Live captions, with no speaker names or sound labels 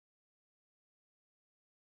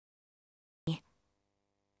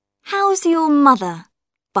How's Your Mother?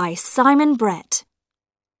 By Simon Brett.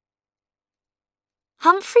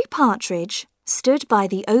 Humphrey Partridge stood by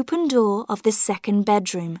the open door of the second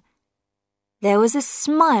bedroom. There was a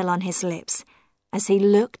smile on his lips as he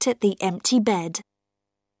looked at the empty bed.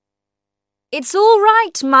 "It's all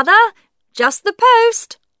right, Mother. Just the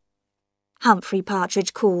post," Humphrey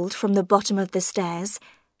Partridge called from the bottom of the stairs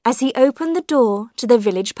as he opened the door to the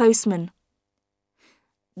village postman.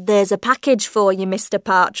 "There's a package for you, Mr.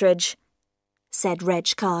 Partridge," said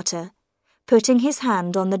Reg Carter, putting his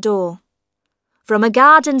hand on the door. "From a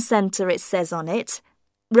garden centre, it says on it.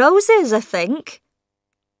 Roses, I think."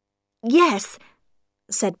 "Yes,"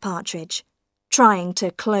 said Partridge, trying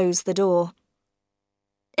to close the door.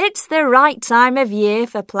 "It's the right time of year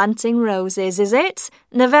for planting roses, is it?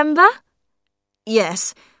 November?"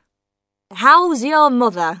 "Yes." "How's your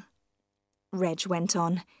mother?" Reg went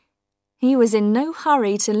on. He was in no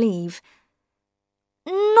hurry to leave.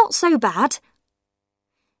 "Not so bad."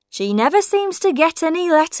 "She never seems to get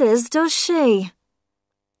any letters, does she?"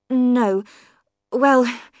 "No. Well,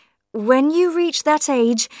 when you reach that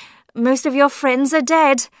age, most of your friends are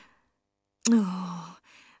dead." "Oh,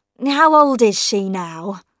 how old is she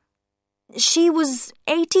now?" "She was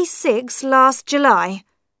 86 last July."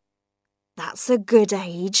 "That's a good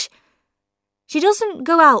age. She doesn't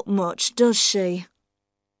go out much, does she?"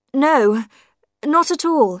 "No, not at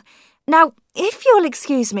all. Now, if you'll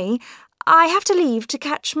excuse me, I have to leave to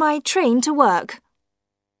catch my train to work."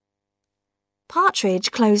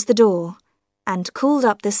 Partridge closed the door and called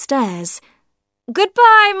up the stairs.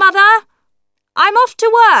 "Goodbye, Mother. I'm off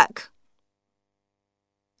to work."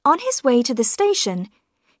 On his way to the station,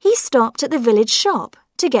 he stopped at the village shop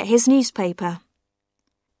to get his newspaper.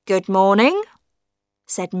 "Good morning,"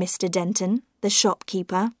 said Mr. Denton, the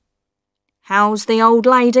shopkeeper. "How's the old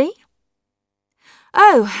lady?"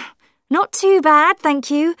 "Oh, not too bad,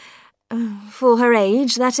 thank you. For her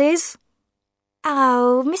age, that is."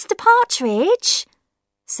 "Oh, Mr. Partridge,"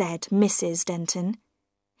 said Mrs. Denton.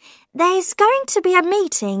 "There's going to be a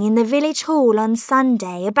meeting in the village hall on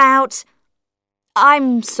Sunday about—"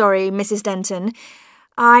 "I'm sorry, Mrs. Denton.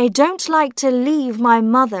 I don't like to leave my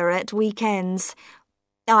mother at weekends.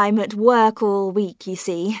 I'm at work all week, you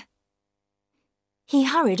see." He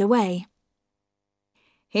hurried away.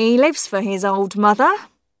 "He lives for his old mother,"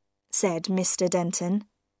 said Mr. Denton.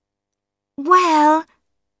 "Well,"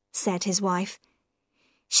 said his wife,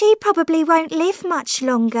 "she probably won't live much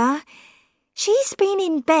longer. She's been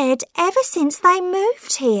in bed ever since they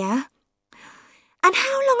moved here. And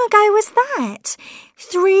how long ago was that?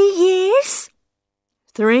 3 years?"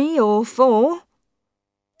 3 or 4.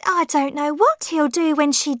 "I don't know what he'll do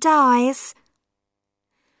when she dies."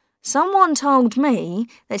 "Someone told me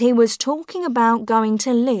that he was talking about going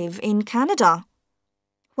to live in Canada."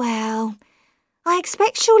 "Well, I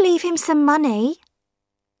expect she'll leave him some money."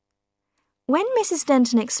 When Mrs.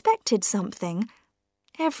 Denton expected something,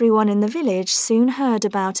 everyone in the village soon heard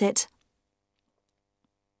about it.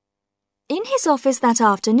 In his office that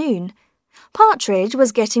afternoon, Partridge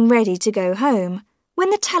was getting ready to go home when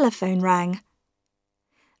the telephone rang.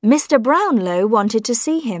 Mr. Brownlow wanted to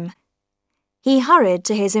see him. He hurried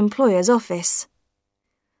to his employer's office.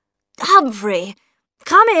 "Humphrey,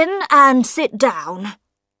 come in and sit down."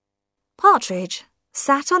 Partridge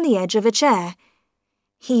sat on the edge of a chair.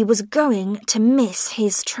 He was going to miss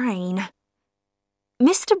his train.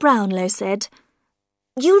 Mr. Brownlow said,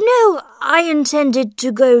 "You know I intended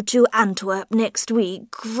to go to Antwerp next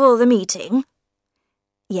week for the meeting?"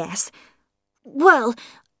 "Yes." "Well,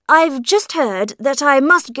 I've just heard that I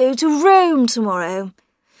must go to Rome tomorrow.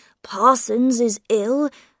 Parsons is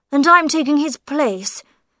ill, and I'm taking his place,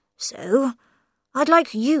 so I'd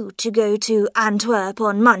like you to go to Antwerp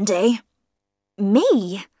on Monday."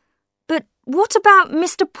 "Me? But what about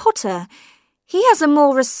Mr. Potter? He has a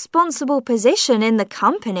more responsible position in the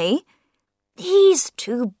company." "He's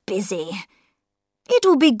too busy.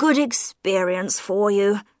 It'll be good experience for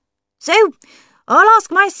you. So I'll ask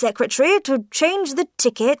my secretary to change the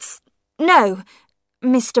tickets." "No,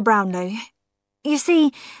 Mr. Brownlow. You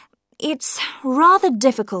see, it's rather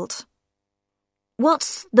difficult."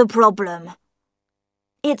 "What's the problem?"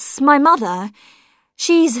 "It's my mother.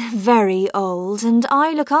 She's very old and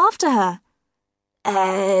I look after her."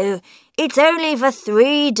 "Oh, it's only for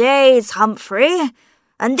 3 days, Humphrey,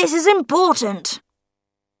 and this is important."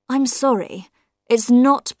 "I'm sorry. It's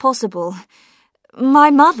not possible. My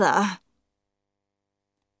mother—"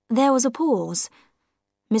 There was a pause.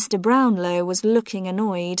 Mr. Brownlow was looking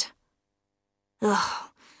annoyed.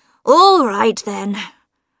 "Ugh. All right, then.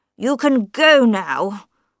 You can go now,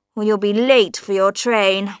 or you'll be late for your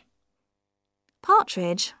train."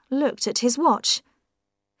 Partridge looked at his watch.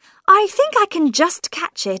 I think I can just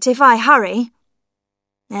catch it if I hurry.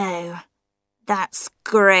 Oh, that's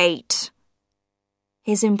great.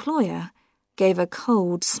 His employer gave a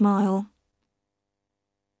cold smile.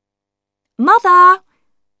 Mother,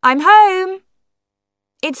 I'm home.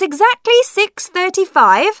 It's exactly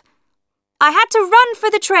 6:35. I had to run for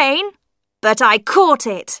the train, but I caught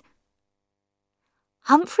it.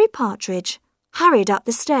 Humphrey Partridge hurried up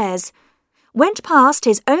the stairs, went past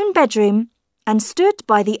his own bedroom, and stood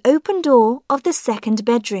by the open door of the second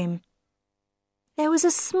bedroom. There was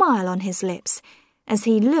a smile on his lips as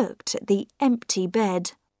he looked at the empty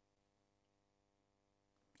bed.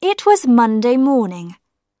 It was Monday morning,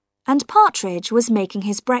 and Partridge was making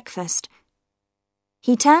his breakfast.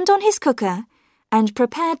 He turned on his cooker and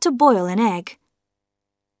prepared to boil an egg.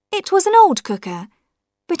 It was an old cooker,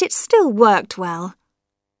 but it still worked well.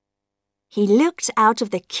 He looked out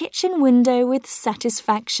of the kitchen window with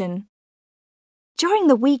satisfaction. During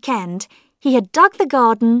the weekend, he had dug the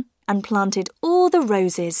garden and planted all the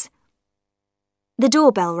roses. The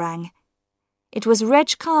doorbell rang. It was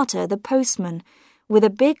Reg Carter, the postman, with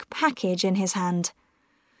a big package in his hand.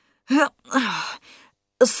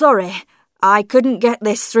 Sorry, I couldn't get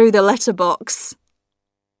this through the letterbox.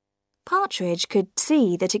 Partridge could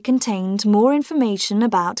see that it contained more information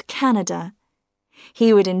about Canada.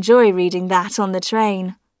 He would enjoy reading that on the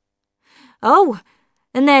train. Oh,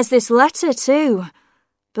 and there's this letter too,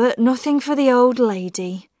 but nothing for the old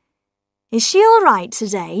lady. Is she all right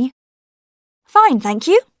today? Fine, thank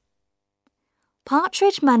you.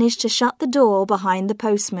 Partridge managed to shut the door behind the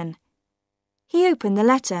postman. He opened the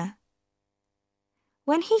letter.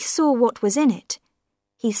 When he saw what was in it,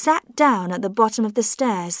 he sat down at the bottom of the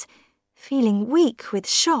stairs, feeling weak with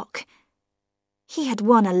shock. He had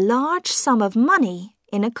won a large sum of money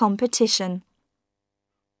in a competition.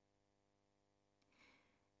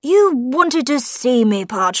 You wanted to see me,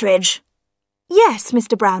 Partridge? Yes,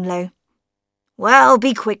 Mr. Brownlow. Well,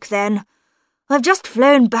 be quick then. I've just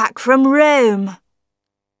flown back from Rome.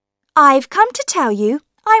 I've come to tell you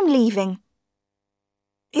I'm leaving.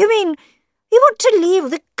 You mean you want to leave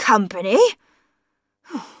the company?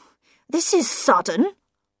 This is sudden.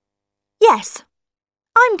 Yes,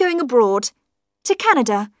 I'm going abroad, to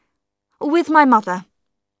Canada, with my mother.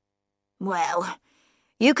 Well,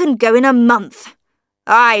 you can go in a month.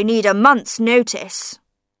 I need a month's notice.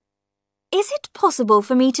 Is it possible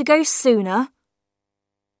for me to go sooner?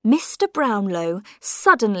 Mr. Brownlow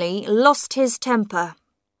suddenly lost his temper.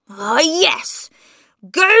 Yes,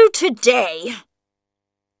 go today.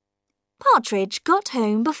 Partridge got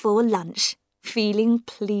home before lunch, feeling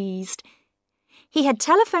pleased. He had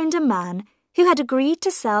telephoned a man who had agreed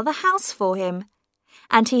to sell the house for him,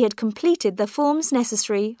 and he had completed the forms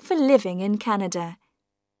necessary for living in Canada.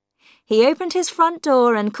 He opened his front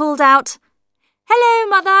door and called out, "Hello,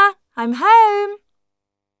 Mother, I'm home."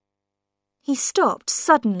 He stopped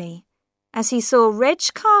suddenly as he saw Reg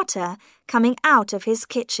Carter coming out of his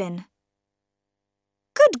kitchen.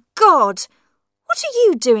 Good God! What are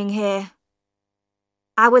you doing here?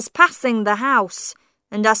 I was passing the house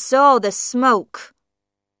and I saw the smoke.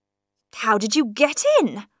 How did you get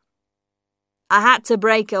in? I had to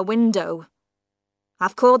break a window.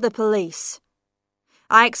 I've called the police.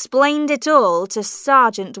 I explained it all to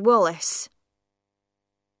Sergeant Wallace.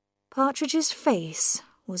 Partridge's face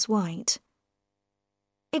was white.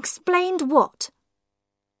 Explained what?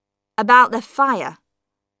 About the fire.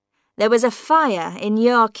 There was a fire in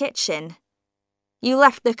your kitchen. You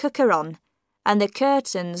left the cooker on, and the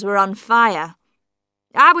curtains were on fire.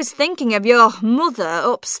 I was thinking of your mother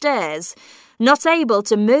upstairs, not able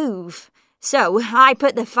to move, so I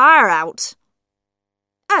put the fire out.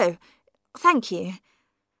 Oh, thank you.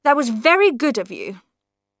 That was very good of you.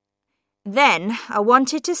 Then I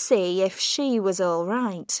wanted to see if she was all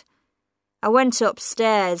right. I went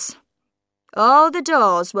upstairs. All the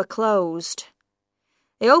doors were closed.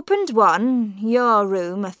 I opened one, your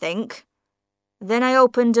room, I think. Then I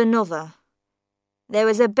opened another. There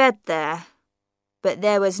was a bed there, but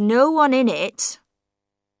there was no one in it.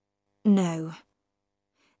 No.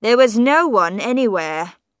 There was no one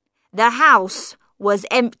anywhere. The house was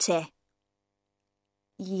empty.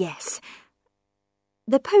 Yes.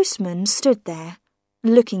 The postman stood there,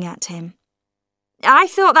 looking at him. I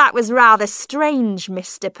thought that was rather strange,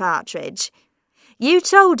 Mr. Partridge. You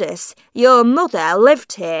told us your mother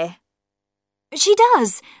lived here. She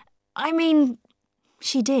does. I mean,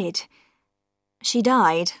 she did. She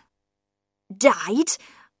died. Died?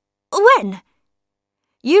 When?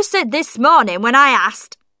 You said this morning when I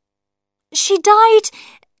asked. She died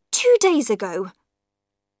 2 days ago.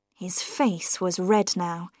 His face was red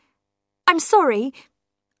now. I'm sorry.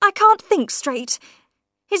 I can't think straight.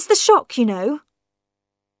 It's the shock, you know.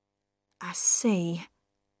 I see,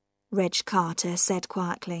 Reg Carter said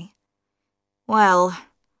quietly. Well,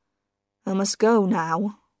 I must go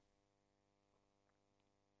now.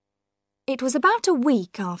 It was about a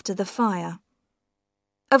week after the fire.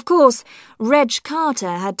 Of course, Reg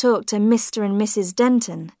Carter had talked to Mr. and Mrs.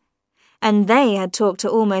 Denton, and they had talked to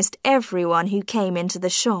almost everyone who came into the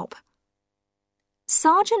shop.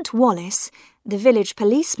 Sergeant Wallace, the village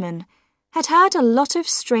policeman, had heard a lot of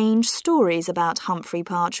strange stories about Humphrey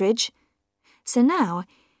Partridge, so now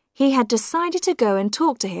he had decided to go and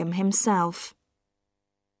talk to him himself.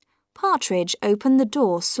 Partridge opened the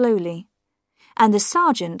door slowly, and the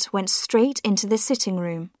sergeant went straight into the sitting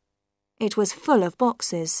room. It was full of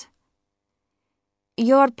boxes.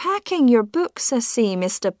 "You're packing your books, I see,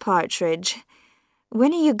 Mr. Partridge.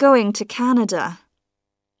 When are you going to Canada?"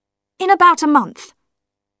 In about a month.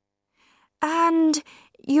 "And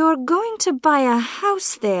you're going to buy a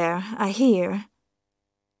house there, I hear."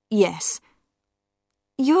 "Yes."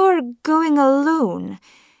 "You're going alone.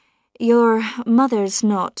 Your mother's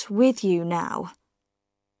not with you now."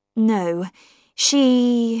 "No,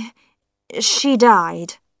 she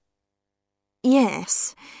died."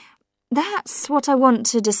 "Yes, that's what I want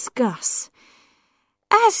to discuss.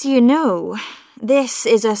 As you know, this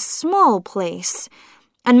is a small place,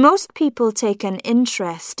 and most people take an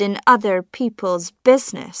interest in other people's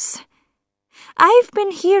business. I've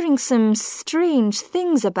been hearing some strange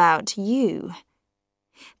things about you.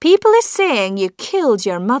 People are saying you killed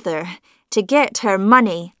your mother to get her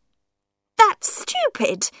money." "That's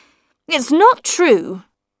stupid. It's not true."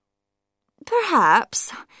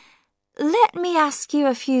 "Perhaps. Let me ask you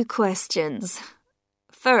a few questions.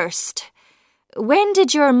 First, when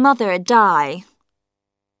did your mother die?"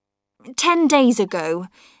 10 days ago.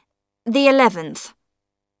 The 11th.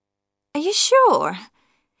 "Are you sure?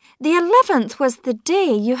 The 11th was the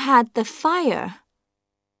day you had the fire."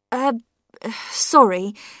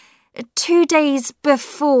 Sorry. 2 days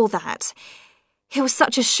before that. It was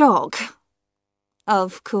such a shock."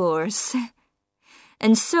 "Of course.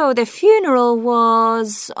 And so the funeral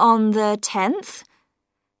was on the 10th?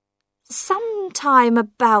 "Sometime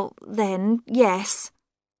about then, yes."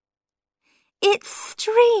 "It's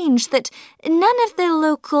strange that none of the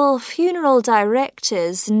local funeral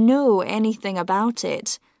directors know anything about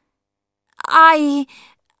it." I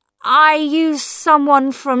use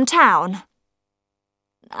someone from town."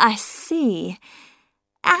 "I see.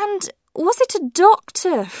 And was it a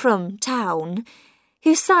doctor from town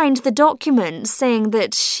who signed the document saying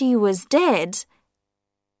that she was dead?"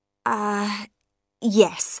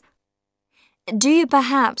 Yes." "Do you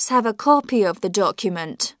perhaps have a copy of the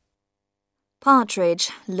document?"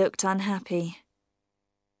 Partridge looked unhappy.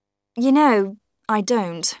 "You know, I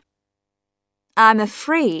don't." "I'm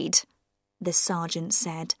afraid," the sergeant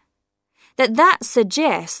said, that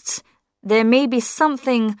suggests there may be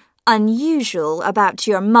something unusual about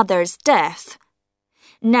your mother's death.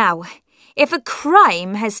 Now, if a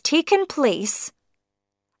crime has taken place..."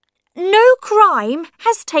 "No crime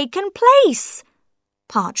has taken place,"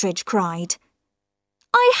 Partridge cried.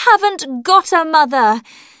 "I haven't got a mother.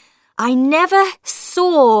 I never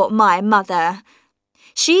saw my mother.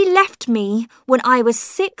 She left me when I was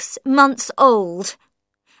 6 months old,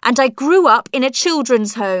 and I grew up in a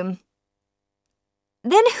children's home."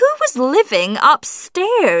 "Then who was living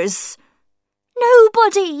upstairs?"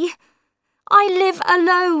 "Nobody. I live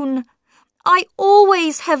alone. I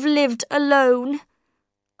always have lived alone.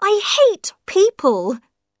 I hate people.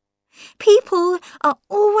 People are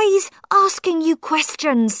always asking you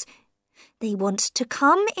questions. They want to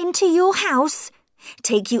come into your house,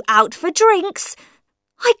 take you out for drinks.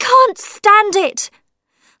 I can't stand it.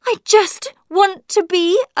 I just want to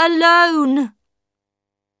be alone."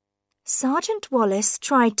 Sergeant Wallace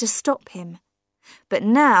tried to stop him, but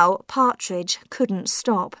now Partridge couldn't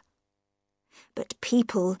stop. "But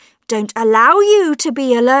people don't allow you to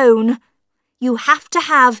be alone. You have to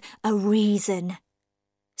have a reason.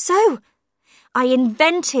 So, I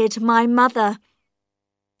invented my mother.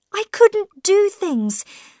 I couldn't do things.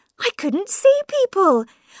 I couldn't see people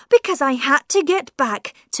because I had to get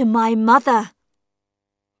back to my mother.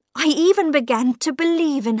 I even began to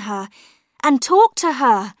believe in her and talk to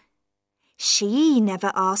her. She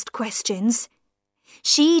never asked questions.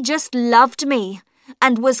 She just loved me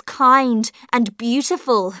and was kind and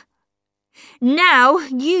beautiful. Now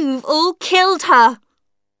you've all killed her."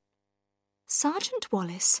 Sergeant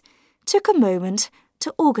Wallace took a moment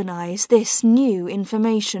to organise this new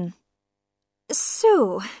information.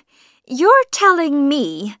 "So, you're telling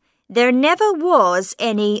me there never was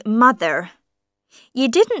any mother. You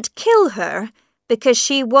didn't kill her because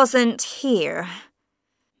she wasn't here.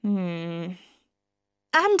 And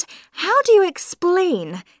how do you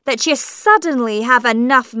explain that you suddenly have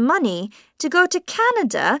enough money to go to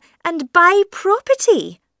Canada and buy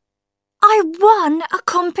property? I won a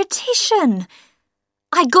competition.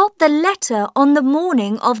 I got the letter on the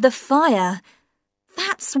morning of the fire.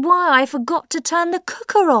 That's why I forgot to turn the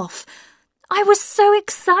cooker off. I was so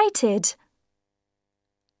excited.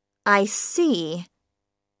 I see.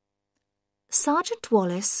 Sergeant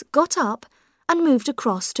Wallace got up and moved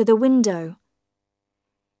across to the window.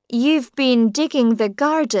 You've been digging the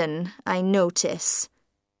garden, I notice.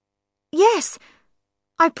 Yes,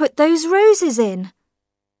 I put those roses in.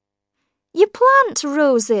 You plant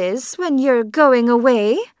roses when you're going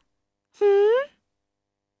away?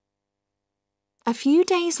 A few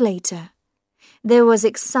days later, there was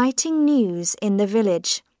exciting news in the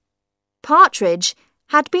village. Partridge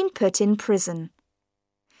had been put in prison,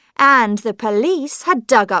 and the police had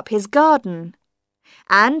dug up his garden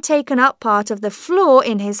and taken up part of the floor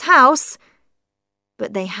in his house,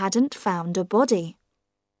 but they hadn't found a body.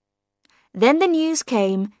 Then the news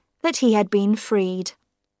came that he had been freed.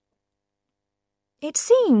 It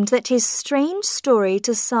seemed that his strange story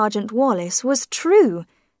to Sergeant Wallace was true.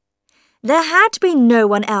 There had been no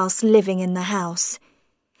one else living in the house.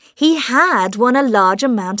 He had won a large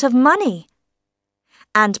amount of money.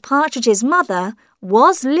 And Partridge's mother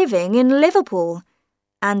was living in Liverpool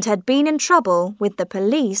and had been in trouble with the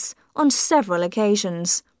police on several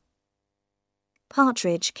occasions.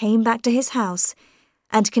 Partridge came back to his house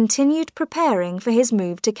and continued preparing for his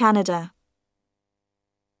move to Canada.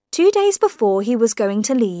 2 days before he was going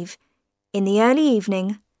to leave, in the early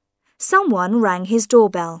evening, someone rang his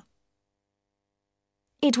doorbell.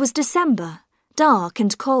 It was December, dark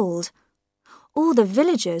and cold. All the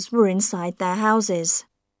villagers were inside their houses.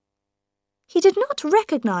 He did not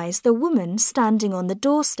recognize the woman standing on the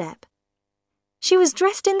doorstep. She was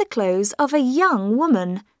dressed in the clothes of a young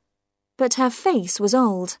woman, but her face was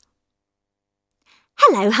old.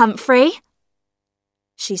 "Hello, Humphrey,"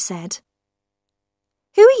 she said.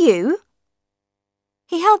 "Who are you?"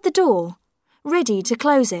 He held the door, ready to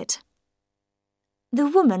close it. The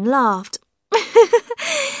woman laughed.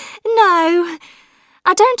 "No,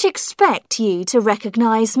 I don't expect you to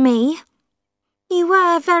recognize me. You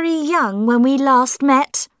were very young when we last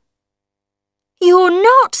met." "You're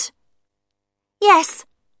not?" "Yes,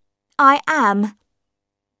 I am.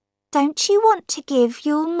 Don't you want to give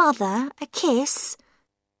your mother a kiss?"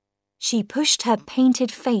 She pushed her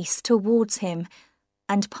painted face towards him,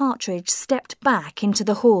 and Partridge stepped back into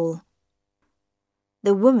the hall.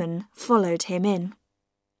 The woman followed him in.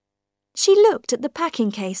 She looked at the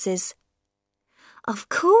packing cases. "Of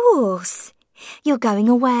course, you're going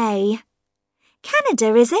away.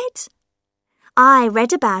 Canada, is it? I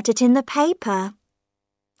read about it in the paper.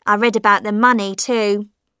 I read about the money too."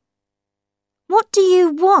 "What do you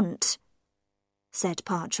want?" said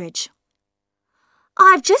Partridge.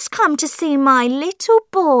 "I've just come to see my little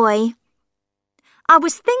boy. I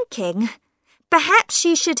was thinking, perhaps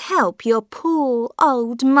you should help your poor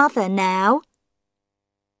old mother now.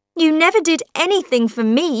 You never did anything for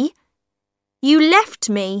me. You left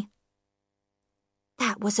me.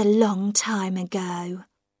 That was a long time ago.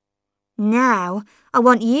 Now I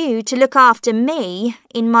want you to look after me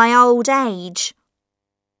in my old age.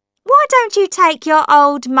 Why don't you take your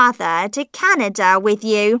old mother to Canada with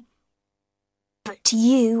you?" "But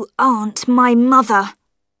you aren't my mother,"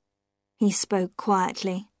 he spoke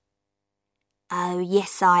quietly. "Oh,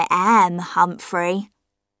 yes, I am, Humphrey.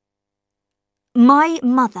 My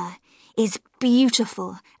mother is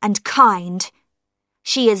beautiful and kind.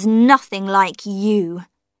 She is nothing like you.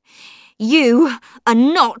 You are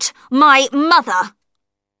not my mother."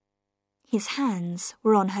 His hands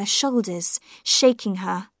were on her shoulders, shaking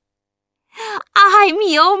her. "I'm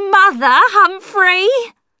your mother, Humphrey."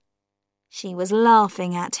 She was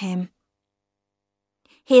laughing at him.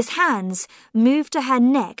 His hands moved to her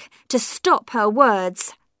neck to stop her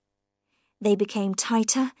words. They became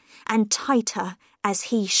tighter and tighter as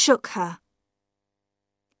he shook her.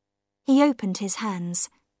 He opened his hands,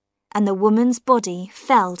 and the woman's body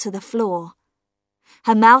fell to the floor.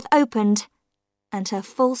 Her mouth opened, and her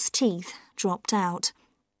false teeth dropped out.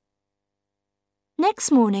 Next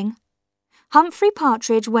morning, Humphrey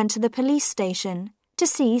Partridge went to the police station to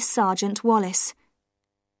see Sergeant Wallace.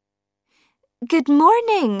 "Good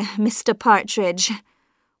morning, Mr. Partridge.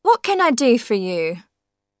 What can I do for you?"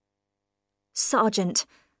 "Sergeant,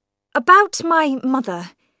 about my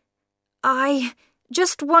mother. I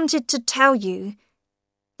just wanted to tell you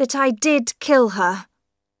that I did kill her."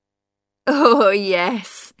 "Oh,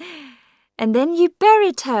 yes. And then you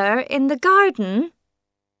buried her in the garden?"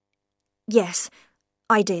 "Yes,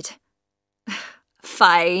 I did.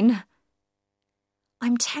 Fine.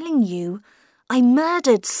 I'm telling you, I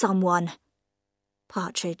murdered someone,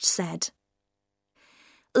 Partridge said.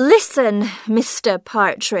 Listen, Mr.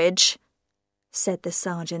 Partridge, said the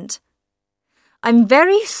sergeant. I'm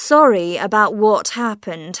very sorry about what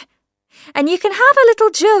happened, and you can have a little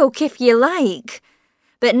joke if you like.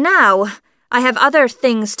 But now I have other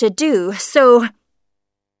things to do, so...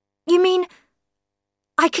 You mean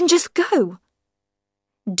I can just go?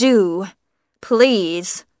 Do,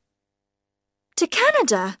 please. To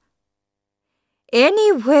Canada?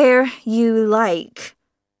 Anywhere you like.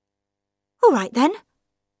 All right then,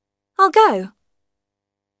 I'll go.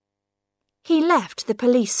 He left the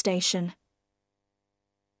police station.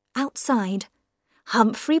 Outside,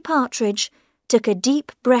 Humphrey Partridge took a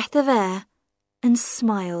deep breath of air and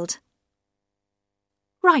smiled.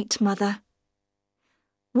 Right, Mother.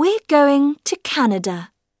 We're going to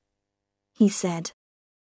Canada, he said.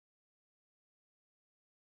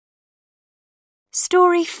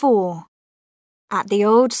 Story 4. At the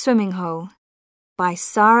Old Swimming Hole by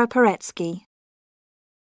Sarah Paretsky.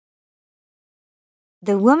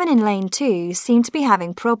 The woman in lane 2 seemed to be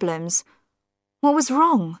having problems. What was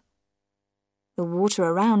wrong? The water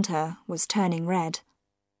around her was turning red.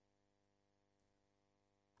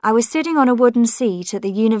 I was sitting on a wooden seat at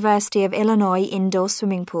the University of Illinois indoor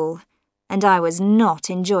swimming pool, and I was not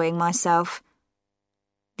enjoying myself.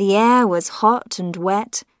 The air was hot and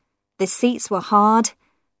wet, the seats were hard,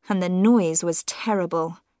 and the noise was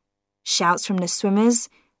terrible. Shouts from the swimmers,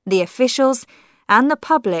 the officials, and the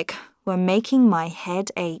public were making my head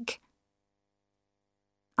ache.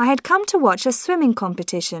 I had come to watch a swimming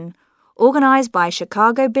competition organized by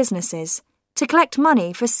Chicago businesses to collect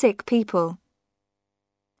money for sick people.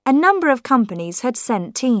 A number of companies had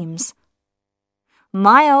sent teams.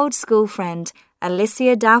 My old school friend,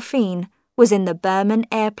 Alicia Dauphine, was in the Berman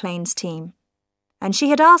Airplanes team, and she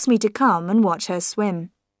had asked me to come and watch her swim.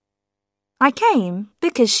 I came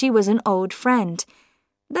because she was an old friend,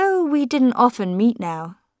 though we didn't often meet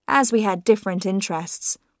now, as we had different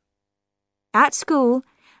interests. At school,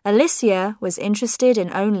 Alicia was interested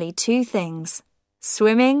in only 2 things,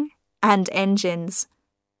 swimming and engines.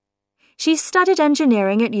 She studied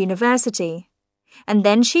engineering at university, and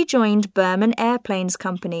then she joined Berman Airplanes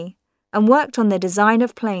Company and worked on the design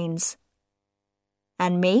of planes.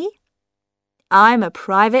 And me? I'm a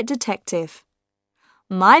private detective.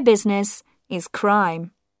 My business is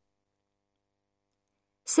crime.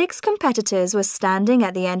 6 competitors were standing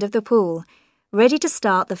at the end of the pool, ready to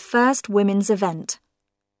start the first women's event.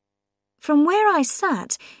 From where I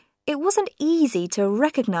sat, it wasn't easy to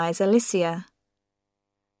recognize Alicia.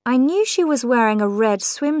 I knew she was wearing a red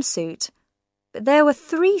swimsuit, but there were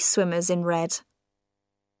 3 swimmers in red.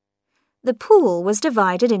 The pool was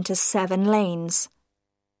divided into 7 lanes.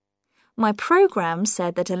 My program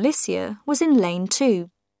said that Alicia was in lane 2.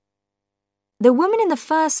 The woman in the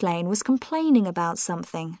first lane was complaining about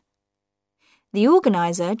something. The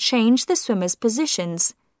organizer changed the swimmers'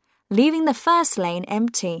 positions, leaving the first lane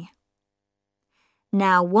empty.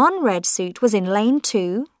 Now 1 red suit was in lane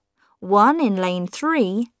 2, 1 in lane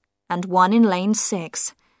 3, and 1 in lane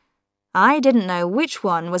 6. I didn't know which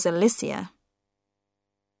one was Alicia.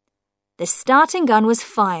 The starting gun was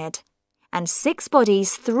fired, and 6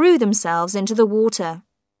 bodies threw themselves into the water.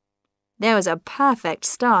 There was a perfect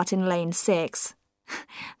start in lane 6.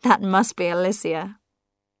 That must be Alicia.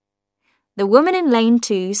 The woman in lane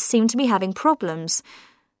 2 seemed to be having problems.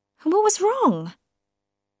 What was wrong?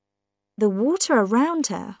 The water around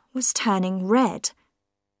her was turning red.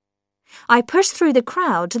 I pushed through the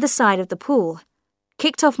crowd to the side of the pool,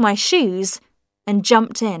 kicked off my shoes, and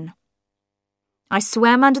jumped in. I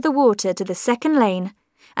swam under the water to the second lane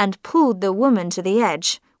and pulled the woman to the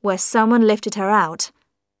edge, where someone lifted her out.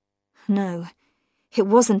 No, it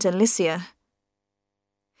wasn't Alicia.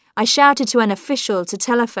 I shouted to an official to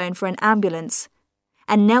telephone for an ambulance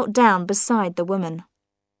and knelt down beside the woman.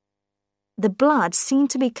 The blood seemed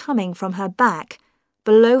to be coming from her back,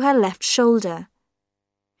 below her left shoulder.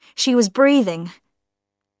 She was breathing,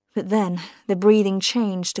 but then the breathing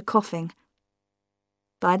changed to coughing.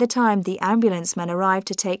 By the time the ambulance men arrived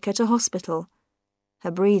to take her to hospital,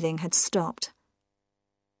 her breathing had stopped.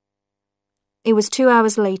 It was 2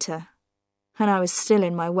 hours later, and I was still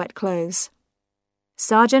in my wet clothes.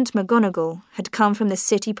 Sergeant McGonagall had come from the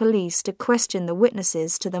city police to question the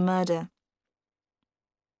witnesses to the murder.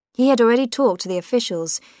 He had already talked to the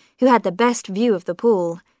officials, who had the best view of the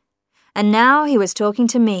pool, and now he was talking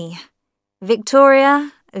to me,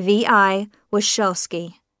 Victoria V.I.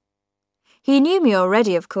 Wachowski. He knew me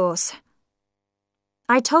already, of course.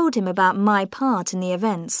 I told him about my part in the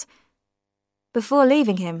events. Before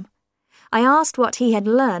leaving him, I asked what he had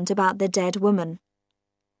learned about the dead woman.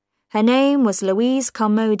 Her name was Louise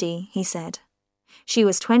Carmody, he said. She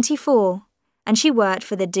was 24, and she worked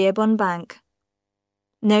for the Dearborn Bank.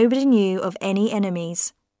 Nobody knew of any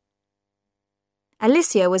enemies.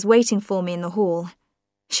 Alicia was waiting for me in the hall.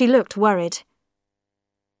 She looked worried.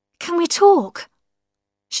 "Can we talk?"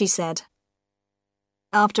 she said.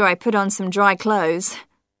 After I put on some dry clothes.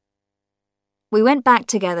 We went back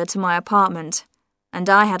together to my apartment, and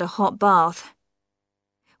I had a hot bath.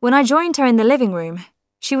 When I joined her in the living room,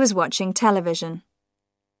 she was watching television.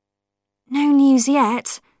 "No news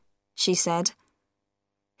yet," she said.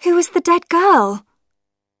 "Who was the dead girl?"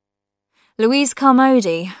 "Louise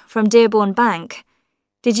Carmody, from Dearborn Bank.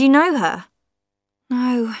 Did you know her?"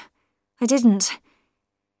 "No, I didn't.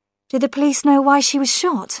 Did the police know why she was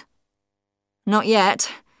shot?" "Not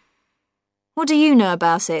yet. What do you know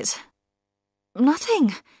about it?"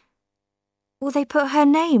 "Nothing. Will they put her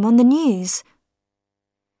name on the news?"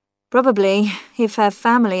 "Probably, if her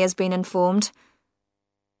family has been informed.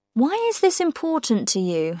 Why is this important to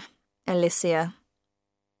you, Alicia?"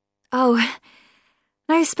 "Oh,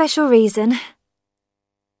 no special reason."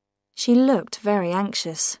 She looked very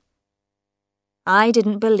anxious. I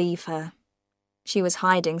didn't believe her. She was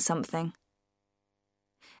hiding something.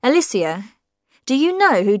 "Alicia, do you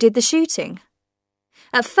know who did the shooting?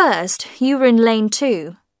 At first, you were in lane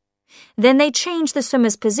 2. Then they changed the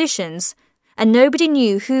swimmers' positions, and nobody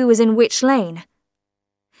knew who was in which lane.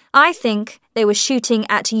 I think they were shooting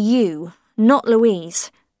at you, not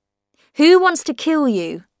Louise. Who wants to kill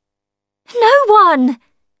you?" "No one!"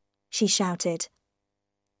 she shouted.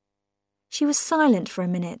 She was silent for a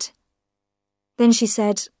minute. Then she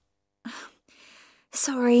said,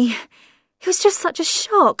 "Sorry, it was just such a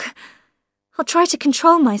shock. I'll try to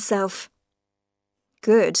control myself."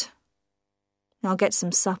 "Good. I'll get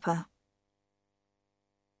some supper."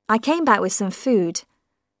 I came back with some food,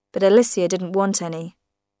 but Alicia didn't want any.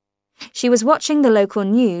 She was watching the local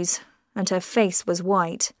news, and her face was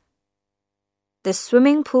white. The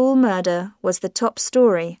swimming pool murder was the top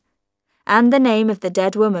story, and the name of the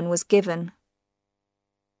dead woman was given.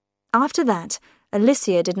 After that,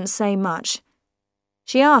 Alicia didn't say much.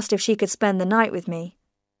 She asked if she could spend the night with me.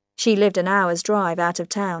 She lived an hour's drive out of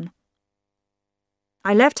town.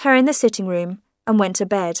 I left her in the sitting room and went to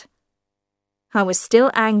bed. I was still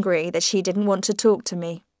angry that she didn't want to talk to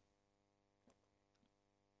me.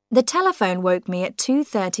 The telephone woke me at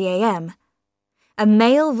 2:30 a.m. A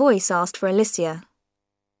male voice asked for Alicia.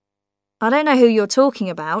 "I don't know who you're talking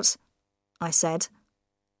about," I said.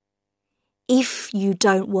 "If you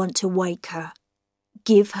don't want to wake her,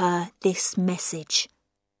 give her this message.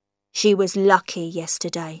 She was lucky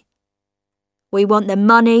yesterday. We want the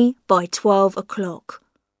money by 12 o'clock,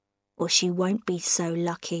 or she won't be so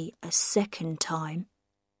lucky a second time."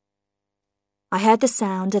 I heard the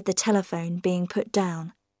sound of the telephone being put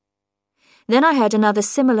down. Then I heard another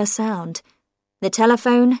similar sound, the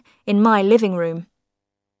telephone in my living room.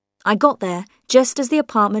 I got there just as the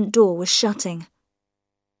apartment door was shutting.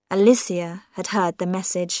 Alicia had heard the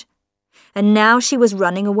message, and now she was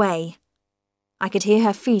running away. I could hear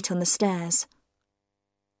her feet on the stairs.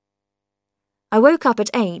 I woke up at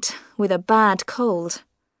 8 with a bad cold,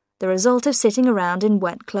 the result of sitting around in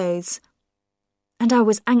wet clothes. And I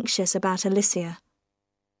was anxious about Alicia.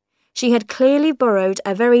 She had clearly borrowed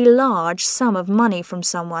a very large sum of money from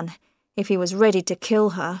someone if he was ready to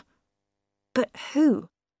kill her. But who?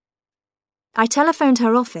 I telephoned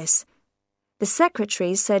her office. The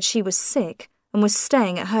secretary said she was sick and was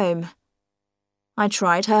staying at home. I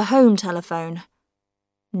tried her home telephone.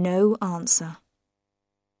 No answer.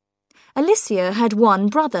 Alicia had one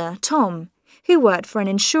brother, Tom, who worked for an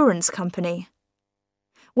insurance company.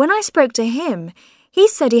 When I spoke to him, he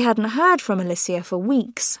said he hadn't heard from Alicia for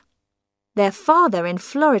weeks. Their father in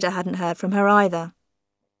Florida hadn't heard from her either.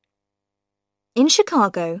 In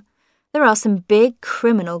Chicago, there are some big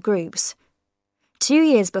criminal groups. 2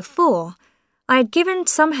 years before, I had given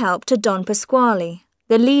some help to Don Pasquale,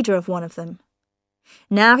 the leader of one of them.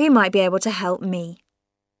 Now he might be able to help me.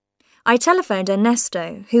 I telephoned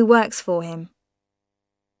Ernesto, who works for him.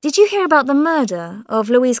 "Did you hear about the murder of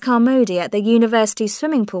Louise Carmody at the university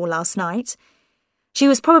swimming pool last night? She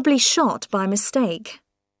was probably shot by mistake.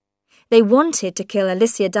 They wanted to kill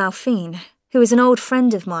Alicia Delphine, who is an old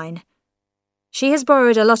friend of mine. She has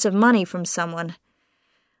borrowed a lot of money from someone.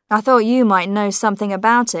 I thought you might know something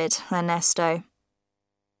about it, Ernesto."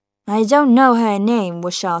 "I don't know her name,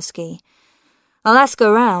 Wachowski. I'll ask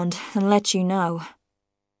around and let you know."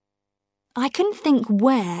 I couldn't think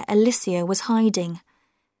where Alicia was hiding.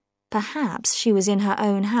 Perhaps she was in her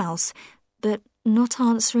own house, but not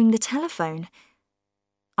answering the telephone.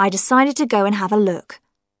 I decided to go and have a look.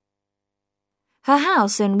 Her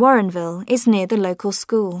house in Warrenville is near the local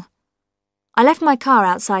school. I left my car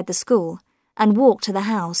outside the school and walked to the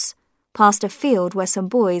house, past a field where some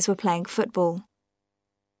boys were playing football.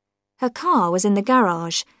 Her car was in the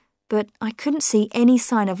garage, but I couldn't see any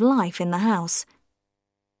sign of life in the house.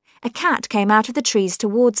 A cat came out of the trees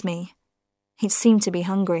towards me. It seemed to be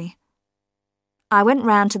hungry. I went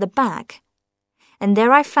round to the back, and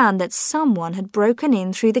there I found that someone had broken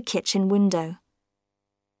in through the kitchen window.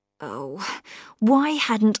 Oh, why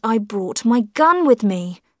hadn't I brought my gun with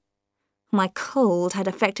me? My cold had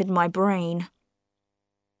affected my brain.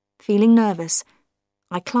 Feeling nervous,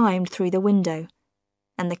 I climbed through the window,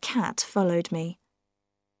 and the cat followed me.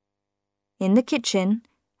 In the kitchen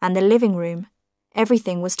and the living room,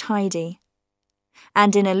 everything was tidy.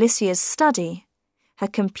 And in Alicia's study, her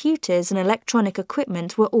computers and electronic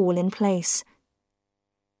equipment were all in place.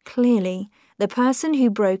 Clearly, the person who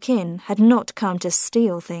broke in had not come to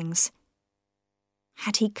steal things.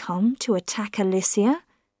 Had he come to attack Alicia?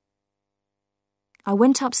 I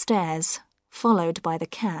went upstairs, followed by the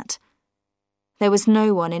cat. There was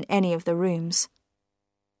no one in any of the rooms.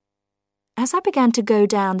 As I began to go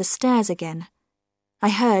down the stairs again, I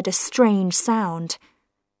heard a strange sound.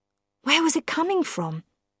 Where was it coming from?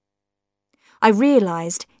 I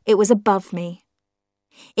realized it was above me.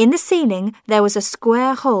 In the ceiling, there was a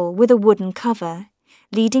square hole with a wooden cover,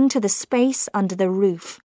 leading to the space under the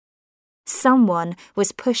roof. Someone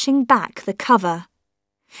was pushing back the cover.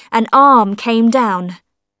 An arm came down,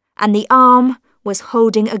 and the arm was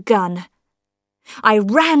holding a gun. I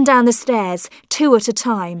ran down the stairs, 2 at a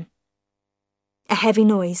time. A heavy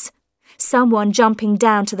noise, someone jumping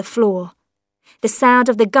down to the floor, the sound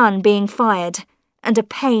of the gun being fired, and a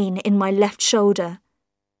pain in my left shoulder.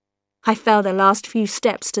 I fell the last few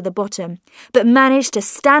steps to the bottom, but managed to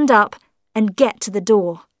stand up and get to the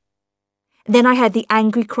door. Then I heard the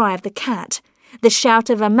angry cry of the cat, the shout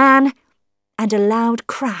of a man, and a loud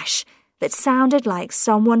crash that sounded like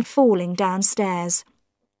someone falling downstairs.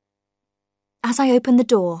 As I opened the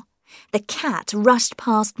door, the cat rushed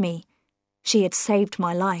past me. She had saved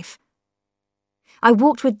my life. I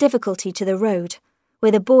walked with difficulty to the road,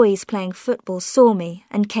 where the boys playing football saw me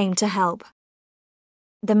and came to help.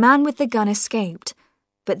 The man with the gun escaped,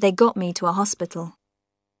 but they got me to a hospital.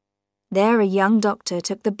 There a young doctor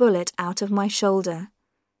took the bullet out of my shoulder.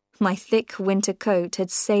 My thick winter coat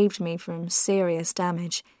had saved me from serious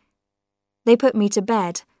damage. They put me to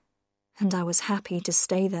bed, and I was happy to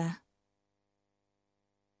stay there.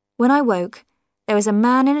 When I woke, there was a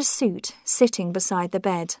man in a suit sitting beside the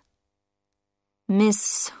bed.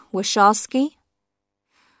 "Miss Wachowski?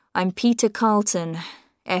 I'm Peter Carlton,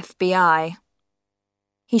 FBI."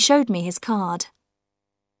 He showed me his card.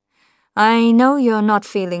 "I know you're not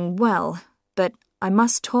feeling well, but I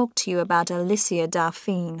must talk to you about Alicia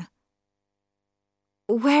Dauphine."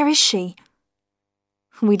 "Where is she?"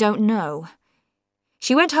 "We don't know.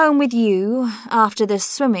 She went home with you after the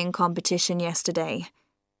swimming competition yesterday.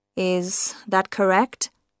 Is that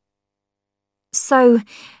correct?" "So,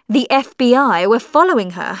 the FBI were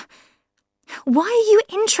following her. Why are you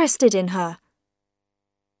interested in her?"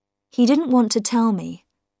 He didn't want to tell me.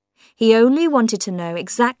 He only wanted to know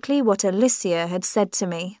exactly what Alicia had said to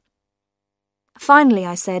me. Finally,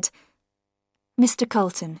 I said, "Mr.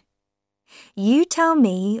 Carlton, you tell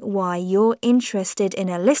me why you're interested in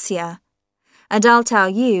Alicia, and I'll tell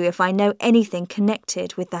you if I know anything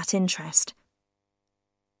connected with that interest."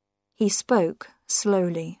 He spoke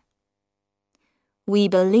slowly. "We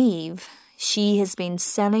believe she has been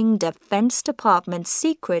selling Defense Department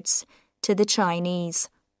secrets to the Chinese."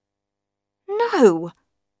 "No,"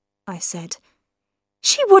 I said.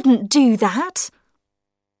 "She wouldn't do that."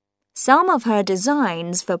 "Some of her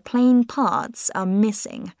designs for plane parts are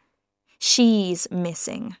missing. She's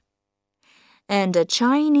missing. And a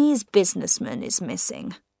Chinese businessman is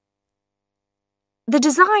missing." "The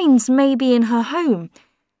designs may be in her home.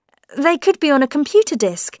 They could be on a computer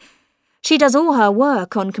disk. She does all her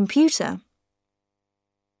work on computer."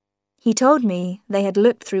 He told me they had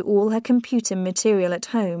looked through all her computer material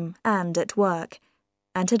at home and at work,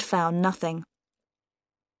 and had found nothing.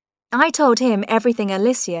 I told him everything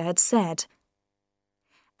Alicia had said.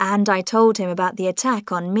 And I told him about the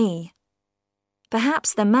attack on me.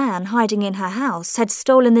 Perhaps the man hiding in her house had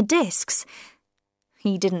stolen the discs.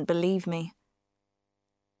 He didn't believe me.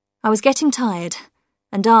 I was getting tired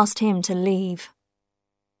and asked him to leave.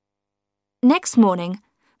 Next morning,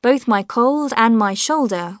 both my cold and my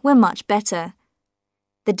shoulder were much better.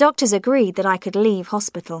 The doctors agreed that I could leave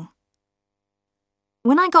hospital.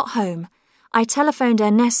 When I got home, I telephoned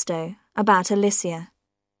Ernesto about Alicia.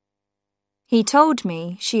 He told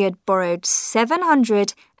me she had borrowed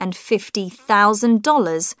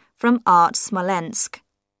 $750,000 from Art Smolensk.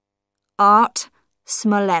 Art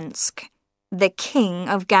Smolensk, the king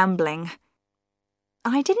of gambling.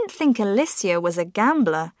 I didn't think Alicia was a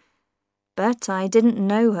gambler, but I didn't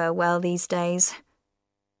know her well these days.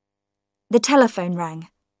 The telephone rang.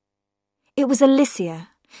 It was Alicia,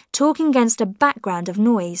 talking against a background of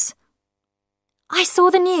noise. I saw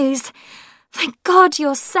the news. Thank God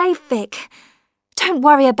you're safe, Vic. Don't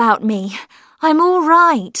worry about me. I'm all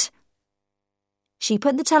right. She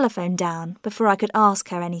put the telephone down before I could ask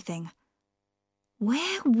her anything.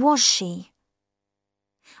 Where was she?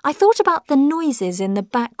 I thought about the noises in the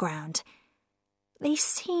background. They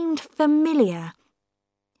seemed familiar,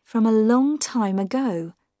 from a long time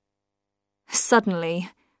ago. Suddenly,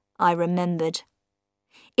 I remembered.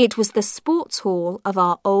 It was the sports hall of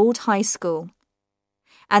our old high school,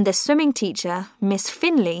 and the swimming teacher, Miss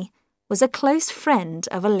Finley, was a close friend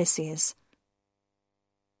of Alicia's.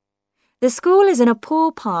 The school is in a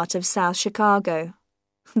poor part of South Chicago.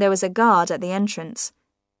 There was a guard at the entrance.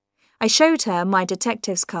 I showed her my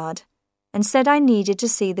detective's card and said I needed to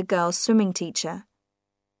see the girls' swimming teacher.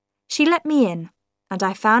 She let me in, and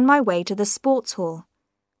I found my way to the sports hall,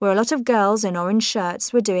 where a lot of girls in orange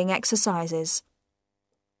shirts were doing exercises.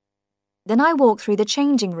 Then I walked through the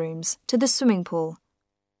changing rooms to the swimming pool.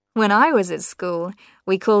 When I was at school,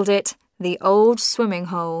 we called it the old swimming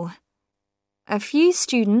hole. A few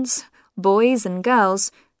students, boys and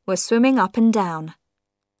girls, were swimming up and down.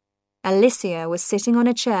 Alicia was sitting on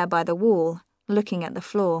a chair by the wall, looking at the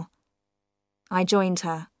floor. I joined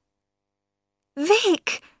her.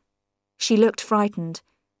 Vic! She looked frightened.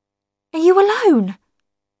 Are you alone?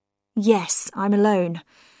 Yes, I'm alone.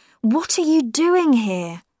 What are you doing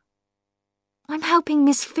here? I'm helping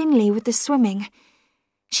Miss Finley with the swimming.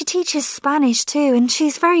 She teaches Spanish too, and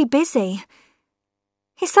she's very busy.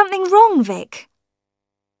 Is something wrong, Vic?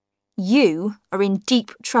 You are in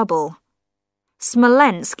deep trouble.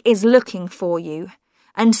 Smolensk is looking for you,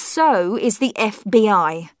 and so is the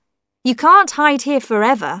FBI. You can't hide here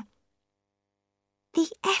forever. The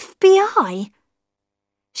FBI?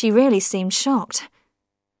 She really seemed shocked.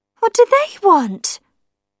 What do they want?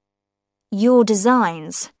 Your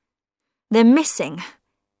designs. They're missing,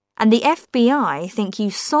 and the FBI think you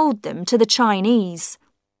sold them to the Chinese.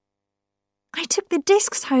 I took the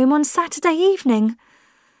discs home on Saturday evening.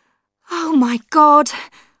 Oh my God,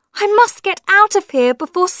 I must get out of here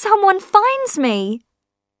before someone finds me.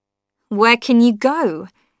 Where can you go?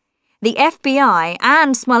 The FBI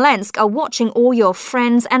and Smolensk are watching all your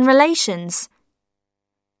friends and relations.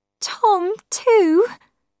 Tom, too?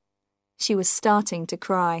 She was starting to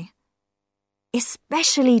cry.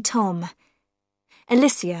 Especially Tom.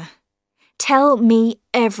 Alicia, tell me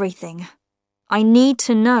everything. I need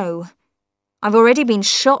to know. I've already been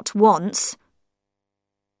shot once.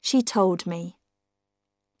 She told me.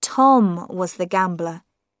 Tom was the gambler.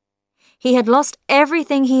 He had lost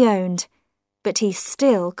everything he owned, but he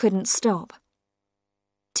still couldn't stop.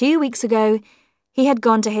 2 weeks ago, he had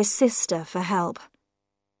gone to his sister for help.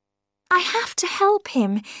 I have to help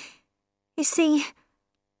him. You see,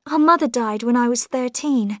 our mother died when I was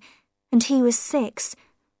 13, and he was 6.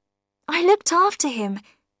 I looked after him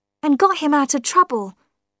and got him out of trouble.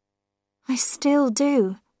 I still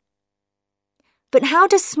do. But how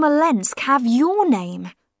does Smolensk have your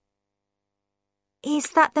name?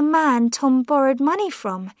 Is that the man Tom borrowed money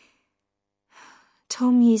from?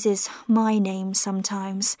 Tom uses my name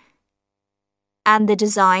sometimes. And the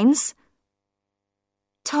designs?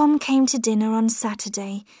 Tom came to dinner on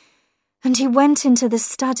Saturday, and he went into the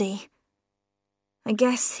study. I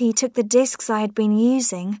guess he took the discs I had been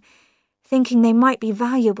using, thinking they might be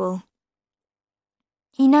valuable.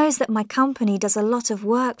 He knows that my company does a lot of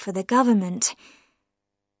work for the government.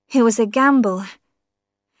 It was a gamble.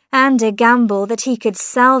 And a gamble that he could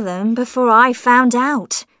sell them before I found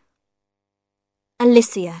out.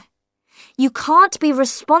 Alicia, you can't be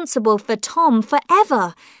responsible for Tom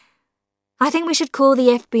forever. I think we should call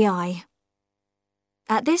the FBI.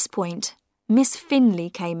 At this point, Miss Finley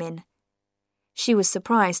came in. She was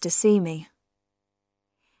surprised to see me.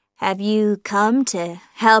 Have you come to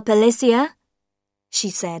help Alicia? She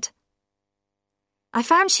said. I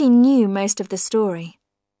found she knew most of the story.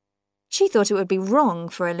 She thought it would be wrong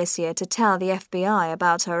for Alicia to tell the FBI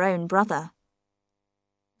about her own brother.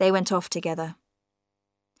 They went off together.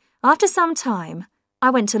 After some time, I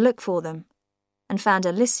went to look for them and found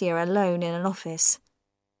Alicia alone in an office.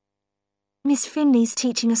 Miss Finley's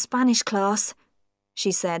teaching a Spanish class,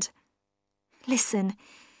 she said. Listen,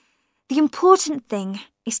 the important thing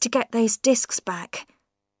is to get those discs back.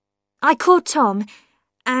 I called Tom,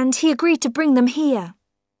 and he agreed to bring them here.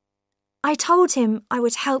 I told him I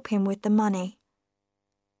would help him with the money.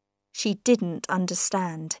 She didn't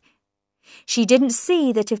understand. She didn't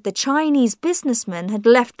see that if the Chinese businessman had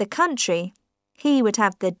left the country, he would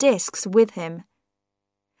have the discs with him.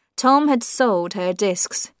 Tom had sold her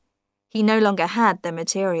discs. He no longer had the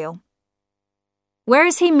material. Where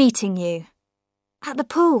is he meeting you? At the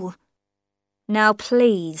pool. Now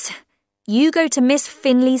please, you go to Miss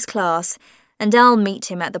Finley's class and I'll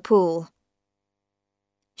meet him at the pool.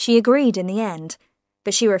 She agreed in the end,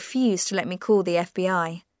 but she refused to let me call the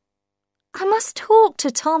FBI. I must talk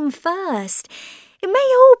to Tom first. It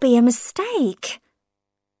may all be a mistake.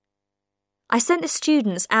 I sent the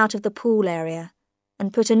students out of the pool area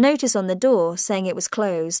and put a notice on the door saying it was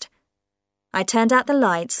closed. I turned out the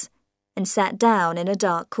lights and sat down in a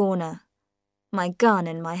dark corner, my gun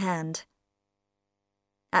in my hand.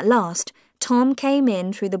 At last, Tom came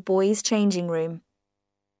in through the boys' changing room.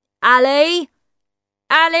 "Ali!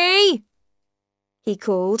 Ali!" he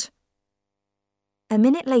called. A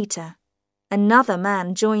minute later, another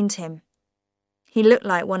man joined him. He looked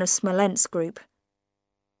like one of Smolens's group.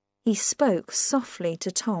 He spoke softly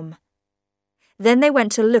to Tom. Then they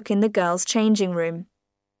went to look in the girls' changing room.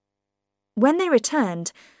 When they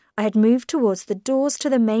returned, I had moved towards the doors to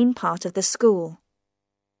the main part of the school.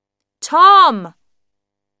 "Tom!"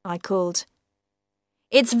 I called.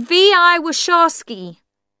 "It's V.I. Warshawski.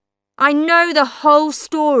 I know the whole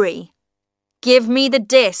story. Give me the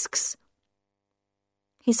discs."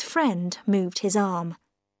 His friend moved his arm.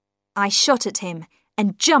 I shot at him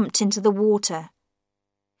and jumped into the water.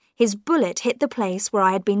 His bullet hit the place where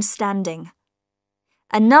I had been standing.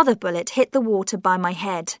 Another bullet hit the water by my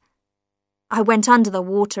head. I went under the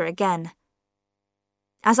water again.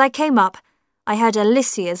 As I came up, I heard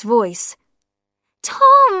Alicia's voice.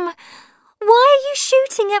 "Tom, why are you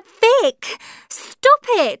shooting at Vic? Stop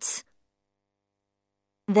it!"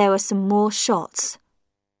 There were some more shots,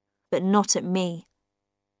 but not at me.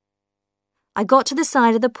 I got to the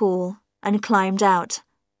side of the pool and climbed out.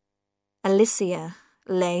 Alicia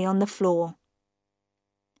lay on the floor.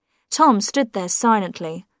 Tom stood there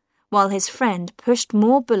silently while his friend pushed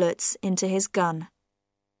more bullets into his gun.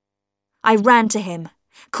 I ran to him,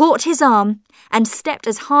 caught his arm, and stepped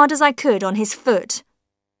as hard as I could on his foot.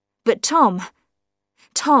 But Tom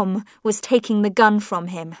was taking the gun from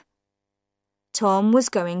him. Tom was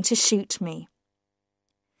going to shoot me.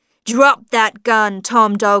 "Drop that gun,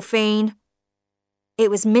 Tom Dauphine!" It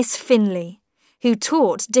was Miss Finley, who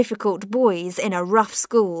taught difficult boys in a rough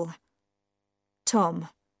school. Tom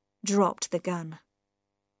dropped the gun.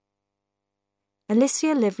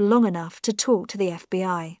 Alicia lived long enough to talk to the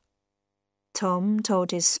FBI. Tom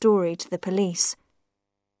told his story to the police.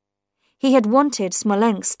 He had wanted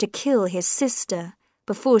Smolensk to kill his sister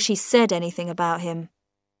before she said anything about him.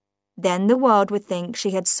 Then the world would think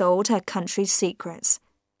she had sold her country's secrets.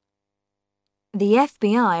 The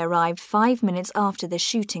FBI arrived 5 minutes after the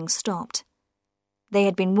shooting stopped. They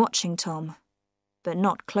had been watching Tom, but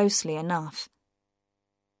not closely enough.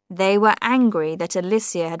 They were angry that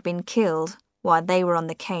Alicia had been killed while they were on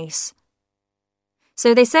the case.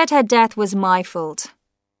 So they said her death was my fault.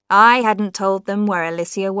 I hadn't told them where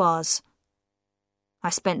Alicia was. I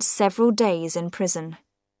spent several days in prison.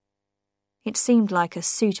 It seemed like a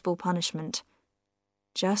suitable punishment,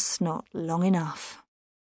 just not long enough.